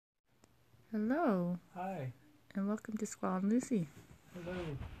Hello, Hi. and welcome to Squall and Lucy. Hello.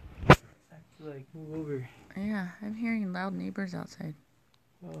 I have to move over. Yeah, I'm hearing loud neighbors outside.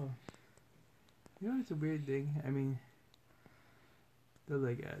 Oh. You know, it's a weird thing. I mean, they'll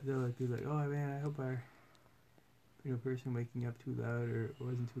be like, oh man, I hope our person waking up too loud or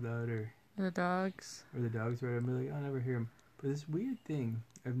wasn't too loud The dogs. or the dogs right. I'm like, I'll never hear them. But this weird thing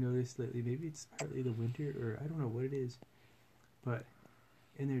I've noticed lately, maybe it's partly the winter or I don't know what it is, but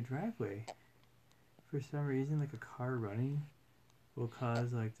in their driveway, for some reason, like a car running will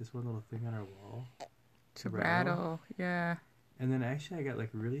cause like this one little thing on our wall To rattle. Yeah. And then actually I got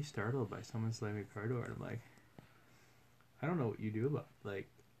really startled by someone slamming a car door, and I'm like, I don't know what you do about it.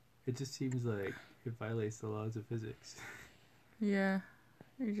 It just seems like it violates the laws of physics. Yeah.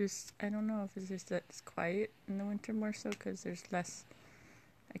 I don't know if it's just that it's quiet in the winter more so because there's less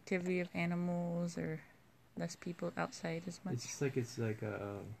activity of animals or less people outside as much. It's just it's because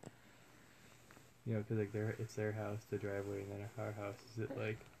it's their house, the driveway, and then our house. Is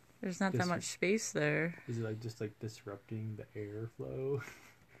it There's not that much space there. Is it just disrupting the airflow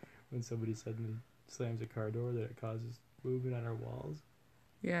when somebody suddenly slams a car door that it causes movement on our walls?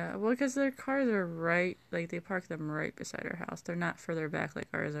 Yeah, well, because their cars are they park them right beside our house. They're not further back like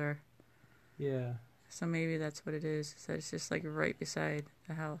ours are. Yeah. So maybe that's what it is. So it's just right beside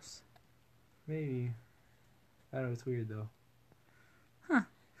the house. Maybe. I don't know, it's weird though. Huh.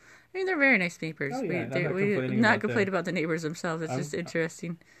 I mean, they're very nice neighbors. Oh, yeah, we not complain about the neighbors themselves. It's just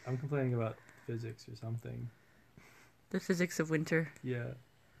interesting. I'm complaining about physics or something. The physics of winter. Yeah.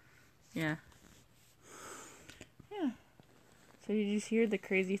 Yeah. Yeah. So did you hear the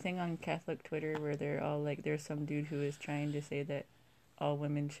crazy thing on Catholic Twitter where they're all there's some dude who is trying to say that all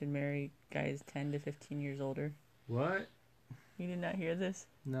women should marry guys 10 to 15 years older? What? You did not hear this?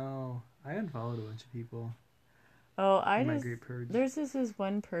 No. I unfollowed a bunch of people. Oh, there's this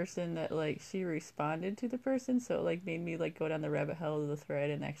one person that she responded to the person, so it made me go down the rabbit hole of the thread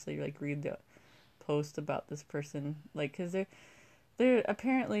and actually read the post about this person, because they're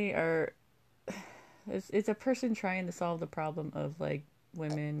apparently are it's a person trying to solve the problem of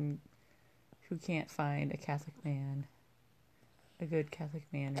women who can't find a good Catholic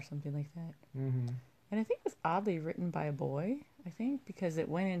man or something like that. Mm-hmm. And I think it was oddly written by a boy, I think, because it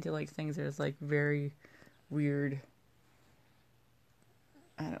went into things that is very weird,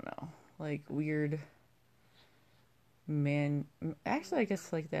 I don't know, weird man, actually I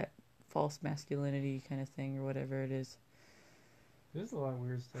guess that false masculinity kind of thing or whatever it is. There's a lot of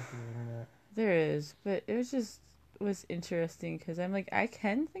weird stuff on the internet. There is, but it was interesting because I'm I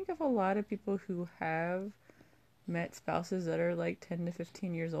can think of a lot of people who have met spouses that are 10 to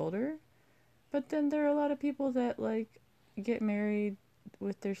 15 years older, but then there are a lot of people that get married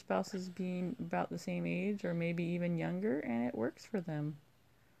with their spouses being about the same age or maybe even younger, and it works for them.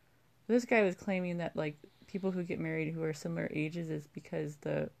 This guy was claiming that people who get married who are similar ages is because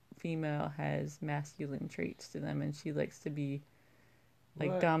the female has masculine traits to them and she likes to be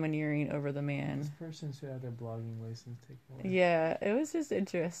domineering over the man. This person should have their blogging license taken away. Yeah, it was just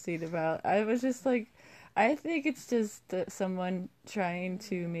interesting I was just I think it's just someone trying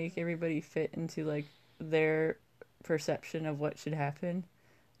to make everybody fit into their perception of what should happen.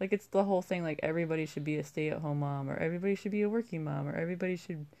 It's the whole thing everybody should be a stay-at-home mom, or everybody should be a working mom, or everybody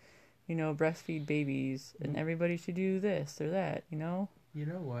should breastfeed babies, and everybody should do this or that, You know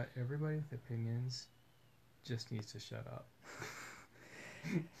what? Everybody with opinions just needs to shut up.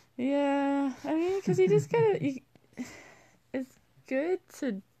 Yeah, I mean, because you just gotta... it's good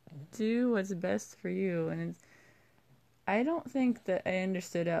to do what's best for you, and I don't think that I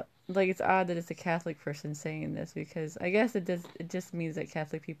understood out... it's odd that it's a Catholic person saying this, because I guess it just means that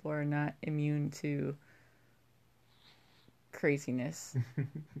Catholic people are not immune to craziness.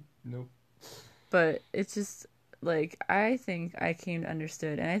 Nope. But it's just I think I came to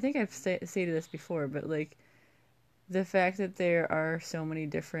understood, and I think I've stated this before, but the fact that there are so many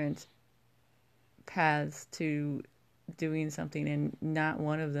different paths to doing something, and not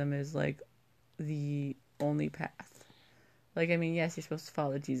one of them is the only path. I mean, yes, you're supposed to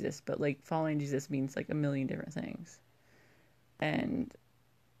follow Jesus, but following Jesus means a million different things, and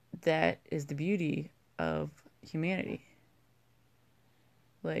that is the beauty of humanity.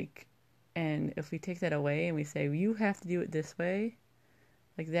 And if we take that away and we say, you have to do it this way,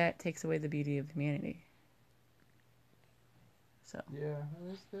 that takes away the beauty of humanity. So. Yeah,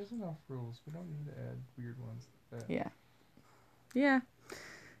 there's enough rules. We don't need to add weird ones like that. Yeah. Yeah.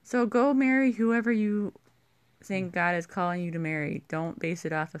 So go marry whoever you think God is calling you to marry. Don't base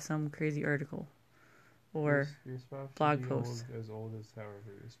it off of some crazy article or your spouse blog should be post. as old as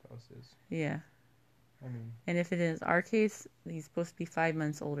however your spouse is. Yeah. I mean, And if it is our case, he's supposed to be 5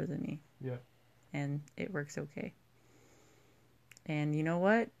 months older than me. yeah. And it works okay. And you know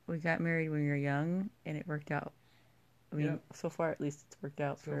what? We got married when we were young, and it worked out. I mean, so far at least it's worked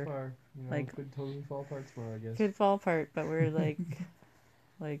out So far, you know, like, could totally fall apart tomorrow, I guess. could fall apart, but we're like,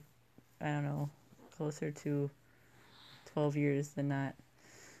 I don't know, closer to 12 years than not.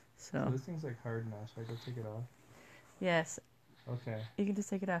 So this thing's like hard now. Should I go take it off? Yes. Okay. You can just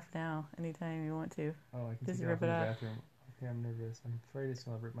take it off now, anytime you want to. Oh, I can Just take it rip off in it the off. bathroom. Okay, I'm nervous. I'm afraid it's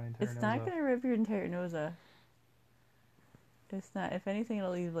gonna rip my entire nose It's not off. going to rip your entire nose off. It's not. If anything,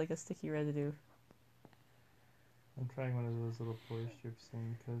 it'll leave like a sticky residue. I'm trying one of those little pore strips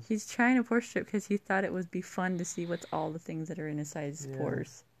thing because He's trying a pore strip because he thought it would be fun to see what's all the things that are in his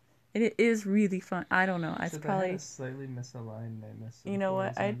pores. And it is really fun. I don't know. It's probably I had slightly misaligned. I missed. You know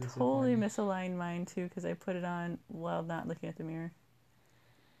what? I totally misaligned mine too because I put it on while not looking at the mirror.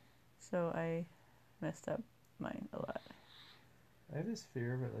 So I messed up mine a lot. I have this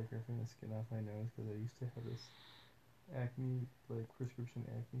fear of it like ripping the skin off my nose because I used to have this acne, like prescription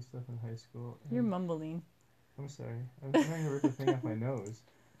acne stuff in high school. You're mumbling. I'm sorry. I'm trying to rip the thing off my nose.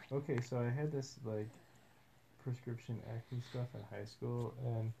 Okay, so I had this like prescription acne stuff in high school,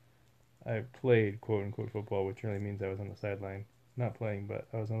 and I played quote unquote football, which really means I was on the sideline, not playing, but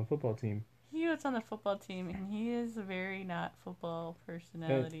I was on the football team. He was on the football team, and he is a very not football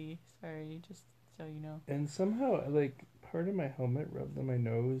personality. Sorry, just so you know. And somehow, like, part of my helmet rubbed on my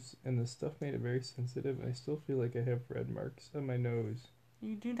nose, and the stuff made it very sensitive, and I still feel like I have red marks on my nose.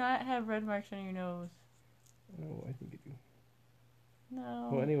 You do not have red marks on your nose. Oh, I think I do. No.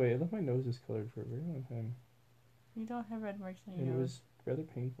 Well, anyway, I left my nose discolored for a very long time. You don't have red marks on your And nose. it was rather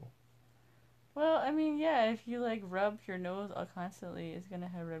painful. Well, I mean, yeah, if you, like, rub your nose constantly, it's gonna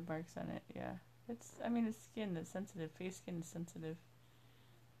have red marks on it, yeah. It's skin that's sensitive. Face skin is sensitive.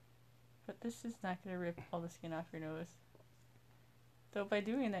 But this is not gonna rip all the skin off your nose. Though by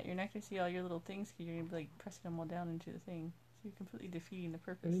doing that, you're not gonna see all your little things because you're gonna be, like, pressing them all down into the thing. So you're completely defeating the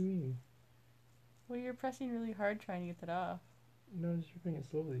purpose. What do you mean? Well, you're pressing really hard trying to get that off. No, I'm just ripping it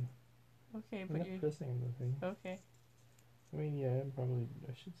slowly. Okay, I'm but not you're... pressing on the thing. Okay. I mean, yeah,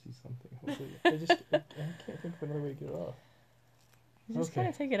 I should see something. Hopefully. I can't think of another way to get it off. You just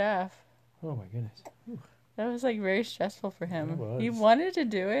gotta take it off. Oh my goodness. Whew. That was, like, very stressful for him. It was. He wanted to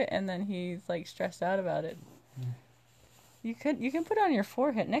do it, and then he's, like, stressed out about it. Mm. You can put it on your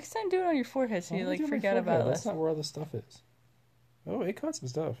forehead. Next time, do it on your forehead so you, like, forget about it. That's not where all the stuff is. Oh, it caught some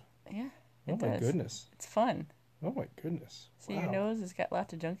stuff. Yeah, Oh my goodness. It's fun. Oh my goodness. See, your nose has got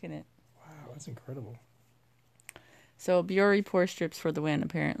lots of junk in it. Wow, that's incredible. So, Biore pore strips for the win,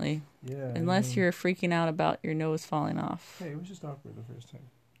 apparently. Yeah. Unless you're freaking out about your nose falling off. Hey, it was just awkward the first time.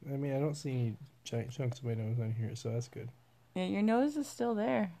 I mean, I don't see any giant chunks of my nose on here, so that's good. Yeah, your nose is still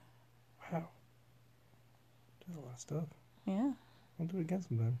there. Wow. That's a lot of stuff. Yeah. I'll do it again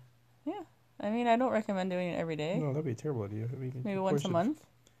sometime. Yeah. I mean, I don't recommend doing it every day. No, that'd be a terrible idea. I mean, Maybe once a month?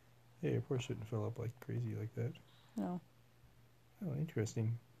 Yeah, your pores shouldn't fill up like crazy like that. No. Oh,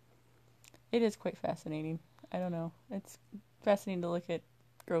 interesting. It is quite fascinating. I don't know. It's fascinating to look at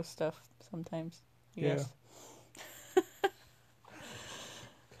gross stuff sometimes. Yes.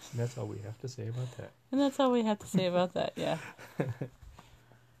 And that's all we have to say about that. And that's all we have to say about that, yeah.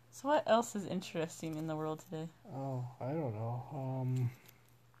 So what else is interesting in the world today? Oh, I don't know.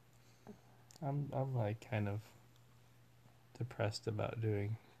 I'm like kind of depressed about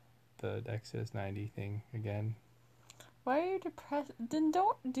doing the Exodus 90 thing again. Why are you depressed? Then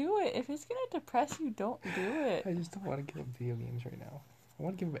don't do it. If it's gonna depress you, don't do it. I just don't want to give up video games right now. I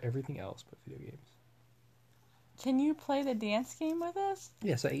want to give up everything else but video games. Can you play the dance game with us?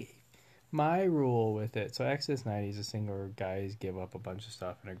 Yes, my rule with it. So Exodus 90 is a thing where guys give up a bunch of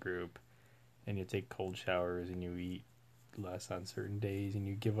stuff in a group, and you take cold showers, and you eat less on certain days, and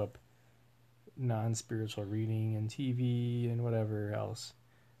you give up non-spiritual reading and TV and whatever else,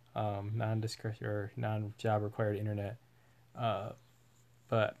 non-discretion or non-job required internet.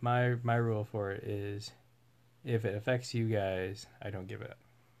 But my rule for it is, if it affects you guys, I don't give it up.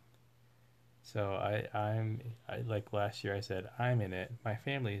 So I like last year I said, I'm in it. My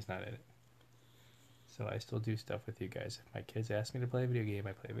family is not in it. So I still do stuff with you guys. If my kids ask me to play a video game,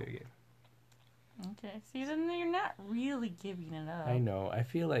 I play a video game. Okay. See, then you're not really giving it up. I know. I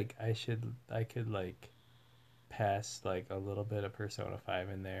feel like I could like pass like a little bit of Persona 5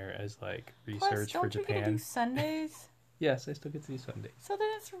 in there as like research for Japan. Plus, don't you get to do Sundays? Yes, I still get to do Sundays. So then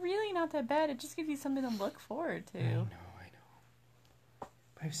it's really not that bad. It just gives you something to look forward to. I know.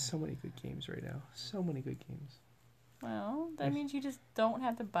 I have so many good games right now. So many good games. Well, that means you just don't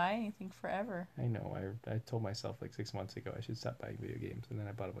have to buy anything forever. I know. I told myself like 6 months ago I should stop buying video games, and then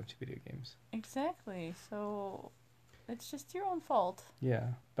I bought a bunch of video games. Exactly. So it's just your own fault. Yeah,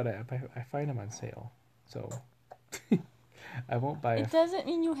 but I find them on sale, so I won't buy. It doesn't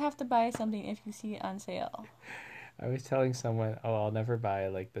mean you have to buy something if you see it on sale. I was telling someone, oh, I'll never buy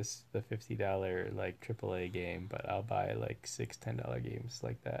like the $50 like AAA game, but I'll buy like $10 games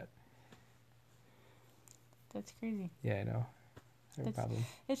like that. That's crazy. Yeah, I know. No problem.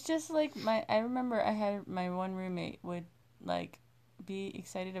 It's just like I remember I had my one roommate would like be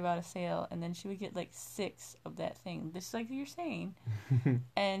excited about a sale, and then she would get like 6 of that thing, just like you're saying,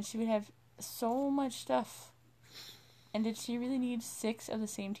 and she would have so much stuff. And did she really need 6 of the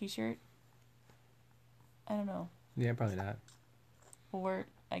same T-shirt? I don't know. Yeah, probably not. Or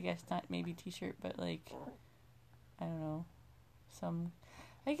I guess not maybe T-shirt, but like I don't know, some.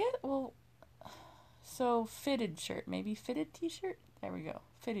 I guess so fitted shirt, maybe fitted T-shirt. There we go,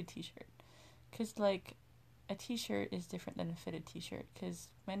 fitted T-shirt. 'Cause like a T-shirt is different than a fitted T-shirt. 'Cause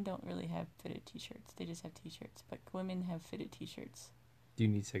men don't really have fitted T-shirts; they just have T-shirts. But women have fitted T-shirts. Do you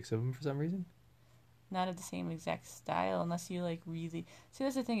need 6 of them for some reason? Not of the same exact style, unless you like really. See,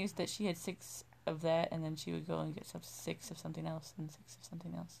 that's the thing is that she had 6 of that, and then she would go and get 6 of something else and 6 of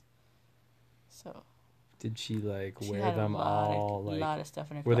something else. So. Did she like She wear had them all? a Like, lot of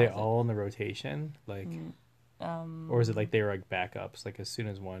stuff in her were closet. they all in the rotation? Like, or was it like they were like backups? Like as soon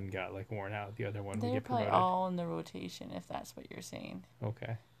as one got like worn out, the other one would They were get probably promoted. all in the rotation, if that's what you're saying.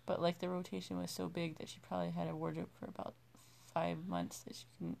 Okay. But like the rotation was so big that she probably had a wardrobe for about 5 months that she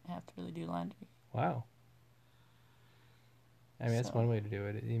didn't have to really do laundry. Wow. I mean, that's So. one way to do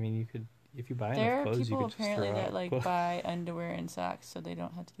it. I mean, you could, if you buy There enough are clothes, you people could just apparently throw that out like clothes. buy underwear and socks so they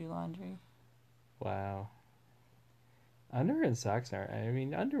don't have to do laundry. Wow. Underwear and socks aren't. I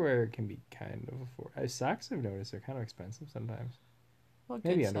mean, underwear can be kind of socks. I've noticed are kind of expensive sometimes. Well,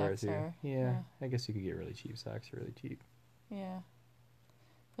 Maybe good underwear socks too. are. Yeah, I guess you could get really cheap socks really cheap. Yeah.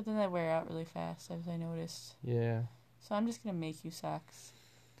 But then they wear out really fast, as I noticed. Yeah. So I'm just gonna make you socks.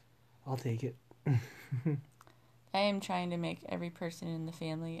 I'll take it. I am trying to make every person in the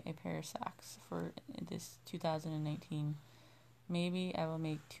family a pair of socks for this 2019. Maybe I will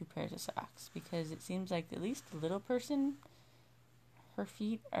make 2 pairs of socks because it seems like at least the little person, her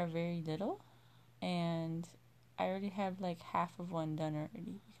feet are very little, and I already have like half of one done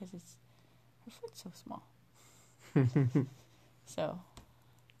already because her foot's so small. So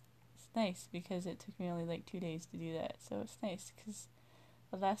it's nice because it took me only like 2 days to do that. So it's nice because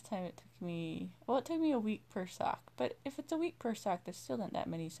the last time it took me a week per sock. But if it's a week per sock, that's still not that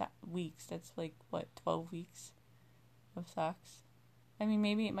many weeks. That's like, 12 weeks of socks? I mean,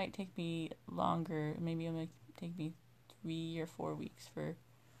 maybe it might take me longer. Maybe it might take me 3 or 4 weeks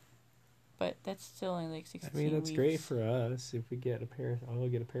but that's still only like 16 I mean, that's weeks. great for us. If we get I'll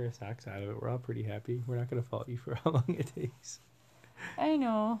get a pair of socks out of it. We're all pretty happy. We're not going to fault you for how long it takes. I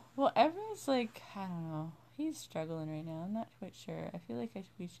know. Well, everyone's like, I don't know. He's struggling right now. I'm not quite sure. I feel like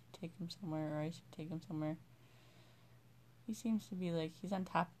we should take him somewhere, or I should take him somewhere. He seems to be like, he's on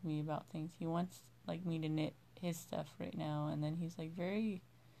top of me about things. He wants like me to knit his stuff right now, and then he's like very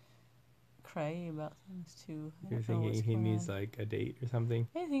cray about things too. You're thinking he needs like a date or something?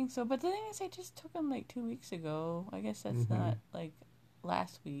 I think so, but the thing is, I just took him like 2 weeks ago. I guess that's not like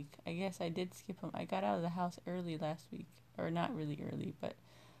last week. I guess I did skip him. I got out of the house early last week, or not really early, but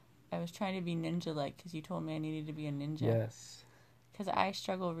I was trying to be ninja-like because you told me I needed to be a ninja. Yes. Because I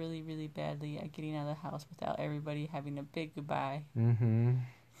struggle really, really badly at getting out of the house without everybody having a big goodbye. Mm-hmm.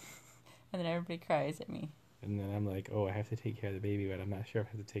 And then everybody cries at me. And then I'm like, oh, I have to take care of the baby, but I'm not sure if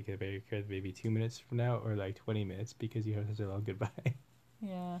I have to take care of the baby 2 minutes from now or like 20 minutes because you have such a long goodbye.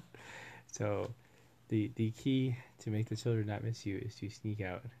 Yeah. So the key to make the children not miss you is to sneak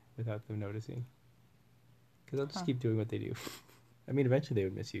out without them noticing. Because they'll just keep doing what they do. I mean, eventually they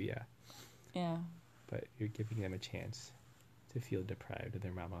would miss you, yeah. Yeah. But you're giving them a chance to feel deprived of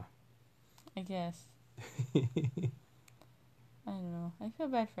their mama. I guess. I don't know. I feel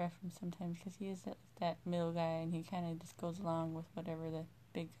bad for Ephraim sometimes because he is that middle guy, and he kind of just goes along with whatever the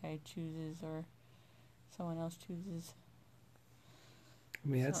big guy chooses or someone else chooses. I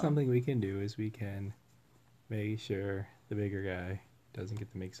mean, that's something we can do is we can make sure the bigger guy doesn't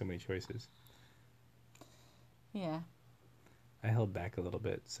get to make so many choices. Yeah. I held back a little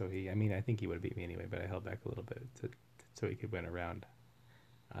bit, so I think he would have beat me anyway, but I held back a little bit so he could win a round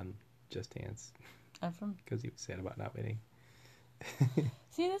on Just Dance. Ephraim? Because he was sad about not winning.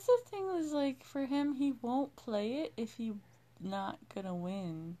 See, that's the thing is, like, for him, he won't play it if he's not gonna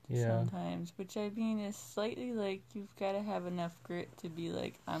win sometimes. Which, I mean, is slightly like, you've got to have enough grit to be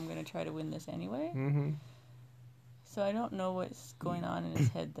like, I'm gonna try to win this anyway. Mm-hmm. So I don't know what's going on in his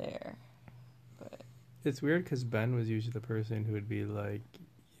head there. But It's weird because Ben was usually the person who would be like,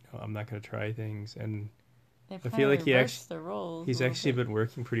 I'm not going to try things. And they've I kind feel of like reversed the roles. he's actually been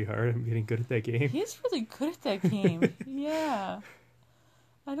working pretty hard on getting good at that game. He's really good at that game. Yeah.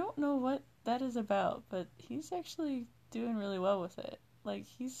 I don't know what that is about, but he's actually doing really well with it. Like,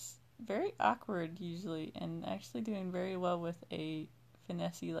 he's very awkward usually, and actually doing very well with a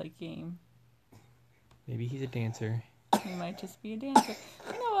finesse-y game. Maybe he's a dancer. He might just be a dancer.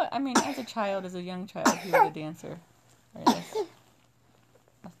 You know what? I mean, as a young child, he was a dancer. Right,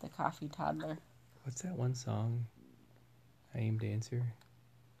 that's the coffee toddler. What's that one song? I Am Dancer.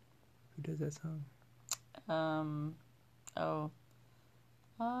 Who does that song? Oh.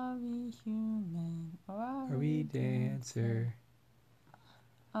 Are we human or Are we dancer?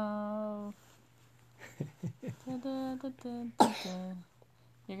 Oh. Da, da, da, da, da, da.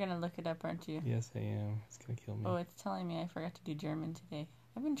 You're gonna look it up, aren't you? Yes, I am. It's gonna kill me. Oh, it's telling me I forgot to do German today.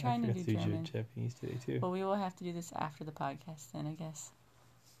 I've been trying to do German. Japanese today too. Well, we will have to do this after the podcast then, I guess.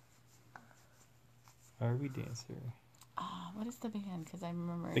 Are we dancer? What is the band? Because I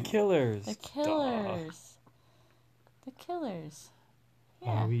remember. The Killers. The Killers. Duh. The Killers.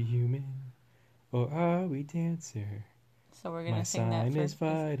 Yeah. Are we human or are we dancer? So we're gonna My sing that sign first. is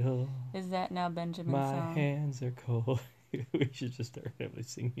vital. Is that now Benjamin's My song? hands are cold. We should just start having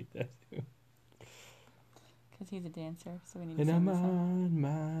singing that too. Because he's a dancer, so we need to And sing I'm the song. on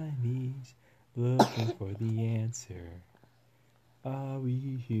my knees looking for the answer. Are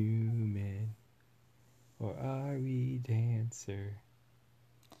we human or are we dancer?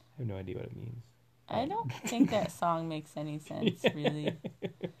 I have no idea what it means. I don't think that song makes any sense, really.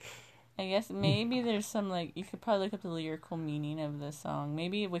 I guess maybe there's some, you could probably look up the lyrical meaning of the song.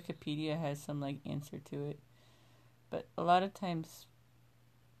 Maybe Wikipedia has some, answer to it. But a lot of times,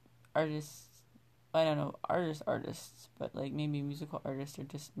 artists, but, maybe musical artists are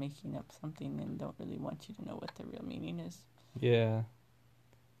just making up something and don't really want you to know what the real meaning is. Yeah.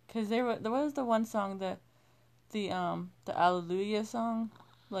 Because there was the one song, the Alleluia song.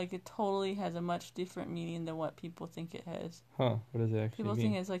 It totally has a much different meaning than what people think it has. Huh, what does it actually People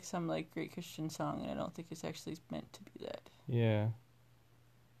mean? think it's some great Christian song, and I don't think it's actually meant to be that. Yeah.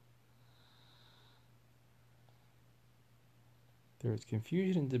 There was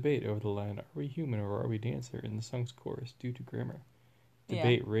confusion and debate over the line, are we human or are we dancer, in the song's chorus due to grammar.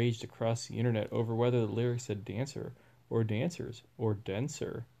 Debate raged across the internet over whether the lyrics said dancer or dancers or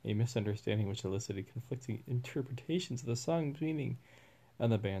denser, a misunderstanding which elicited conflicting interpretations of the song's meaning. On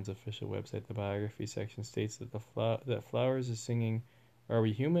the band's official website, the biography section states that that Flowers is singing "Are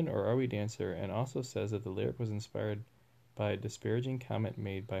We Human or Are We Dancer?" and also says that the lyric was inspired by a disparaging comment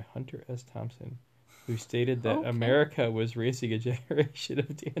made by Hunter S. Thompson, who stated that America was raising a generation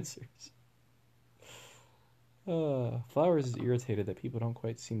of dancers. Flowers is irritated that people don't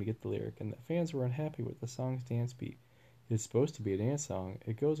quite seem to get the lyric and that fans were unhappy with the song's dance beat. It's supposed to be a dance song.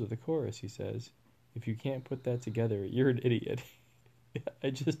 It goes with the chorus, he says. If you can't put that together, you're an idiot. I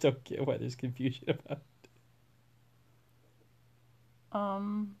just don't get why there's confusion about it.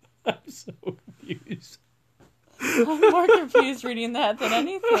 I'm so confused. I'm more confused reading that than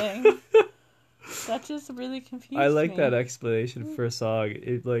anything. That just really confused me. I like that explanation for a song.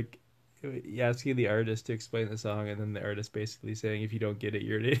 Asking the artist to explain the song, and then the artist basically saying, if you don't get it,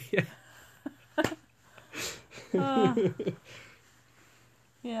 you're an idiot.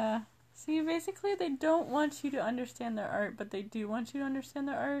 Yeah. See, basically, they don't want you to understand their art, but they do want you to understand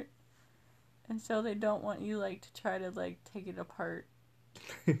their art. And so they don't want you, to try to, take it apart.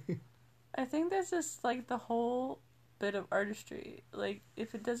 I think that's just, the whole bit of artistry.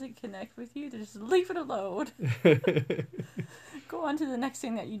 If it doesn't connect with you, just leave it alone. Go on to the next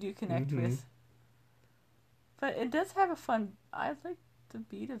thing that you do connect with. But it does have a fun... I like the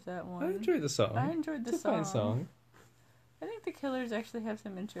beat of that one. I enjoyed the song. It's a fine song. I think the Killers actually have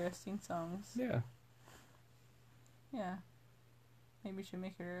some interesting songs. Yeah. Yeah. Maybe we should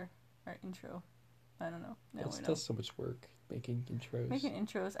make it our intro. I don't know. It does so much work making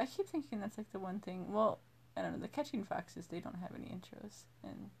intros. I keep thinking that's the one thing. Well, I don't know. The Catching Foxes, they don't have any intros,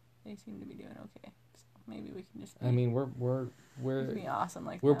 and they seem to be doing okay. So maybe we can just. We're be awesome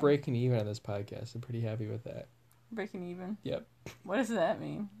we're breaking even on this podcast. I'm pretty happy with that. Breaking even. Yep. What does that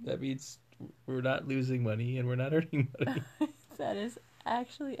mean? That means we're not losing money and we're not earning money. That is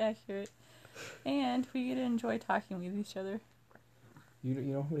actually accurate, and we get to enjoy talking with each other. You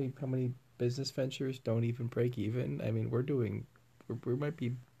know how many business ventures don't even break even? I mean, we might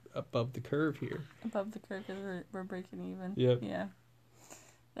be above the curve here. Above the curve because we're breaking even. Yep. Yeah.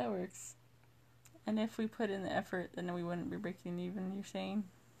 That works. And if we put in the effort, then we wouldn't be breaking even, you're saying?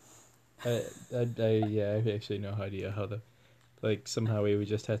 Yeah, I actually no idea how the like somehow we would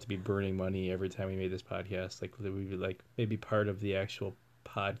just have to be burning money every time we made this podcast. Like we would like maybe part of the actual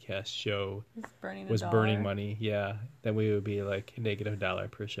podcast show Just burning was a burning dollar. money. Yeah, then we would be like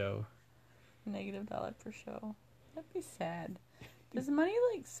 $-1 per show. $-1 per show. That'd be sad. Does money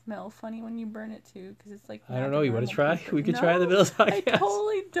like smell funny when you burn it too? Because it's like I don't not know. the You want to normal try? paper. We could No, try the Bills I podcast.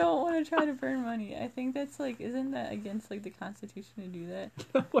 totally don't want to try to burn money. I think that's like, isn't that against like the Constitution to do that?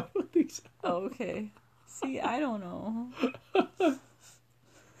 No, I don't think so. Oh, okay. See, I don't know.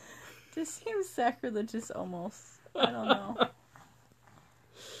 Just seems sacrilegious almost. I don't know.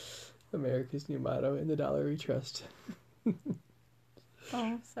 America's new motto: "In the dollar we trust."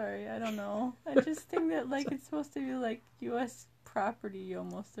 Oh, sorry. I don't know. I just think that like it's supposed to be like U.S. property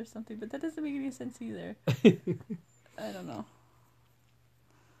almost or something, but that doesn't make any sense either. I don't know.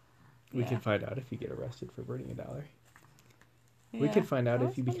 We Yeah. can find out if you get arrested for burning a dollar. Yeah. We could find out I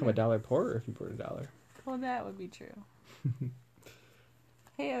if you was become a wondering. dollar poorer if you burn a dollar. Well, that would be true.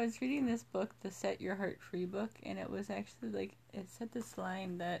 Hey, I was reading this book, the Set Your Heart Free book, and it was actually like, it said this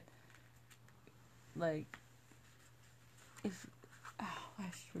line that, like, if, oh, I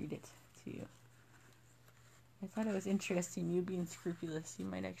should read it to you. I thought it was interesting, you being scrupulous, you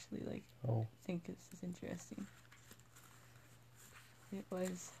might actually, like, Oh. think this is interesting. It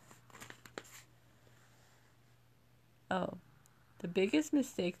was, oh, the biggest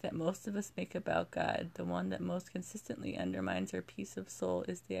mistake that most of us make about God, the one that most consistently undermines our peace of soul,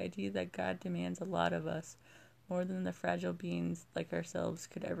 is the idea that God demands a lot of us, more than the fragile beings like ourselves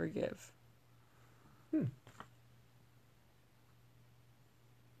could ever give.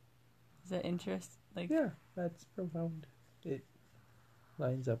 Is that interest? Like, Yeah, that's profound. It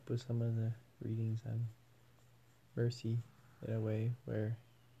lines up with some of the readings on mercy in a way where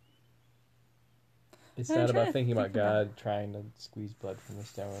it's I'm not trying about to thinking about think about- God trying to squeeze blood from the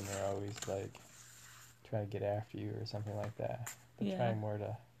stone or always like trying to get after you or something like that. But Yeah. trying more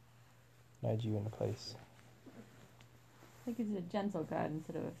to nudge you into place. like he's a gentle God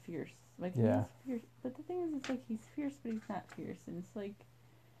instead of a fierce. Like, Yeah. he's fierce. But the thing is, it's like he's fierce, but he's not fierce. And it's like,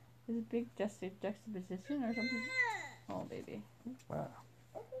 there's a big juxtaposition or something. Oh, baby. Wow.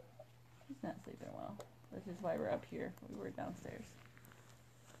 She's not sleeping well. This is why we're up here. We were downstairs.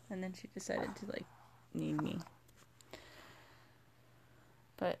 And then she decided to, like, need me.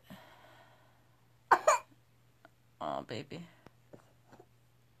 But, oh, baby.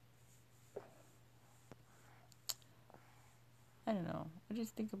 I don't know. I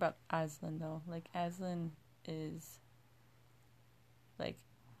just think about Aslan, though. Like, Aslan is, like,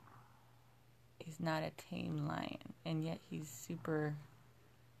 he's not a tame lion. And yet he's super,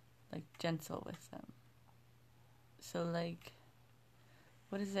 like, gentle with them. So, like,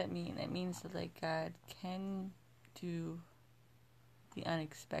 what does that mean? That means that, like, God can do the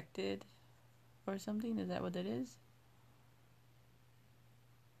unexpected or something? Is that what it is?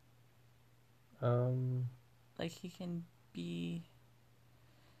 Like, he can be...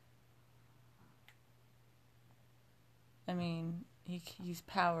 I mean, he's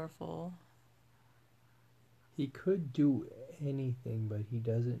powerful. He could do anything, but he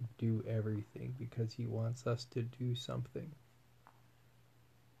doesn't do everything because he wants us to do something.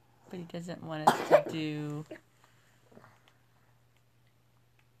 But he doesn't want us to do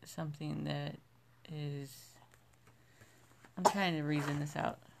something that is... I'm trying to reason this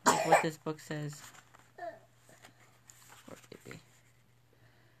out. Like what this book says. Poor baby.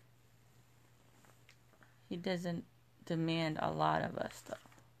 He doesn't demand a lot of us, though.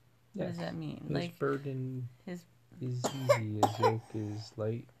 What does that mean? His Like, burden his... is easy. His yoke is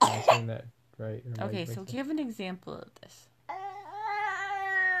light. Am I saying that right? Or am I Okay, so mixing- give an example of this.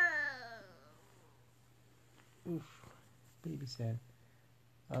 Oof. Baby sad.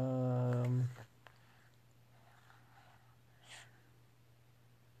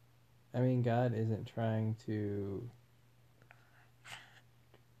 I mean, God isn't trying to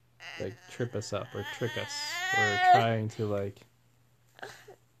like trip us up or trick us or trying to like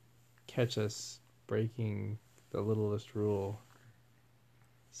catch us breaking the littlest rule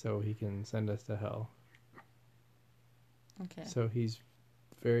so he can send us to hell. Okay. So he's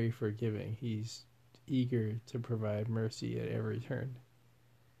very forgiving. He's eager to provide mercy at every turn.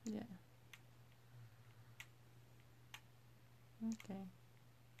 Yeah. Okay.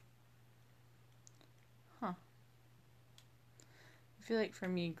 Huh. I feel like for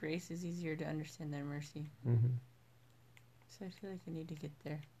me, grace is easier to understand than mercy. Mm-hmm. So I feel like I need to get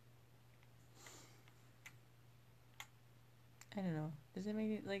there. I don't know. Does it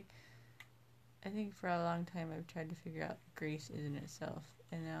make it like... I think for a long time I've tried to figure out grace is in itself.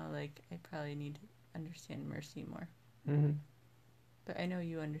 And now, like, I probably need to understand mercy more. Mm-hmm. But I know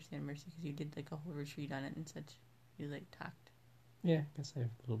you understand mercy because you did like a whole retreat on it and such. You like talked. Yeah, I guess I have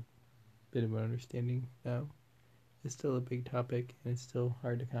a little bit of an understanding now. It's still a big topic, and it's still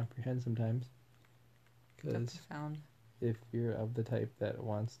hard to comprehend sometimes. So Because profound. if you're of the type that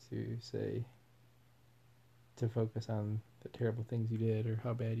wants to say, to focus on the terrible things you did or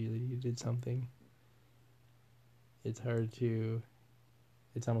how badly you did something, it's hard to.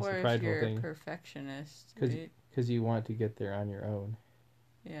 It's almost Or a if prideful you're thing. a perfectionist, 'Cause- right? Because you want to get there on your own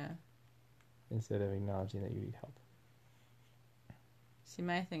Yeah. instead of acknowledging that you need help. See,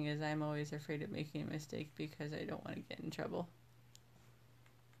 my thing is I'm always afraid of making a mistake because I don't want to get in trouble.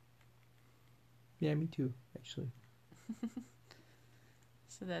 Yeah, me too, actually.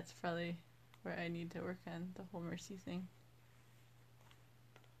 So that's probably where I need to work on the whole mercy thing.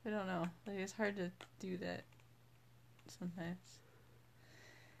 I don't know. Like, it's hard to do that sometimes.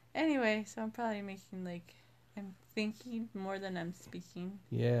 Anyway, so I'm probably making, like, I'm thinking more than I'm speaking.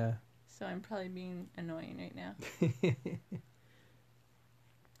 Yeah. So I'm probably being annoying right now.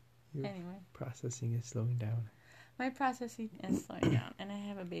 Your Anyway, processing is slowing down. my processing is slowing down. And I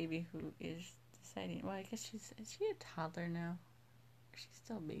have a baby who is deciding, well, I guess is she a toddler now? Or she's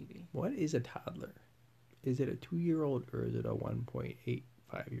still a baby? What is a toddler? Is it a 2-year-old or is it a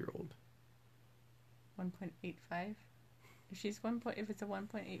 1.85-year-old? 1.85? If it's a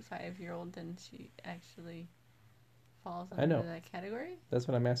 1.85-year-old, then she actually falls I know. under that category. That's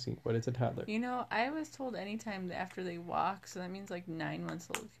what I'm asking. What is a toddler? You know, I was told anytime after they walk, so that means like 9 months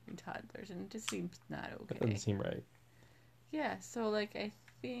old can be toddlers, and it just seems not That okay. doesn't seem right. Yeah, so like I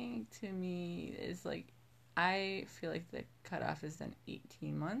think to me is like I feel like the cutoff is then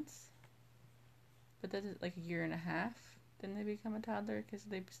 18 months, but that is like a year and a half. Then they become a toddler because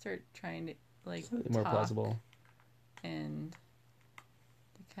they start trying to like Slightly more talk, plausible. and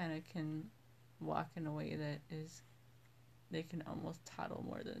they kind of can walk in a way that is they can almost toddle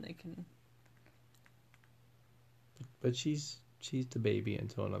more than they can. But she's the baby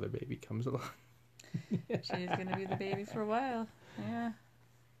until another baby comes along. She's gonna be the baby for a while. Yeah.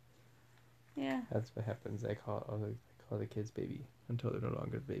 Yeah. That's what happens. I call the kids baby until they're no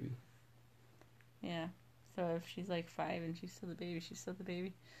longer the baby. Yeah. So if she's like 5 and she's still the baby, she's still the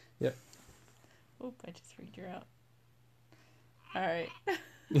baby. Yep. Oop, I just freaked her out. Alright.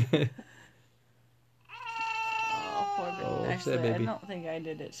 Oh, poor baby. Oh, Actually, sad baby. I don't think I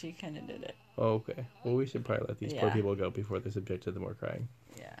did it. She kind of did it. Oh, okay. Well, we should probably let these poor Yeah. people go before they're subject to the more crying.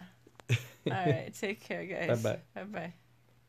 Yeah. Alright, take care, guys. Bye-bye. Bye-bye.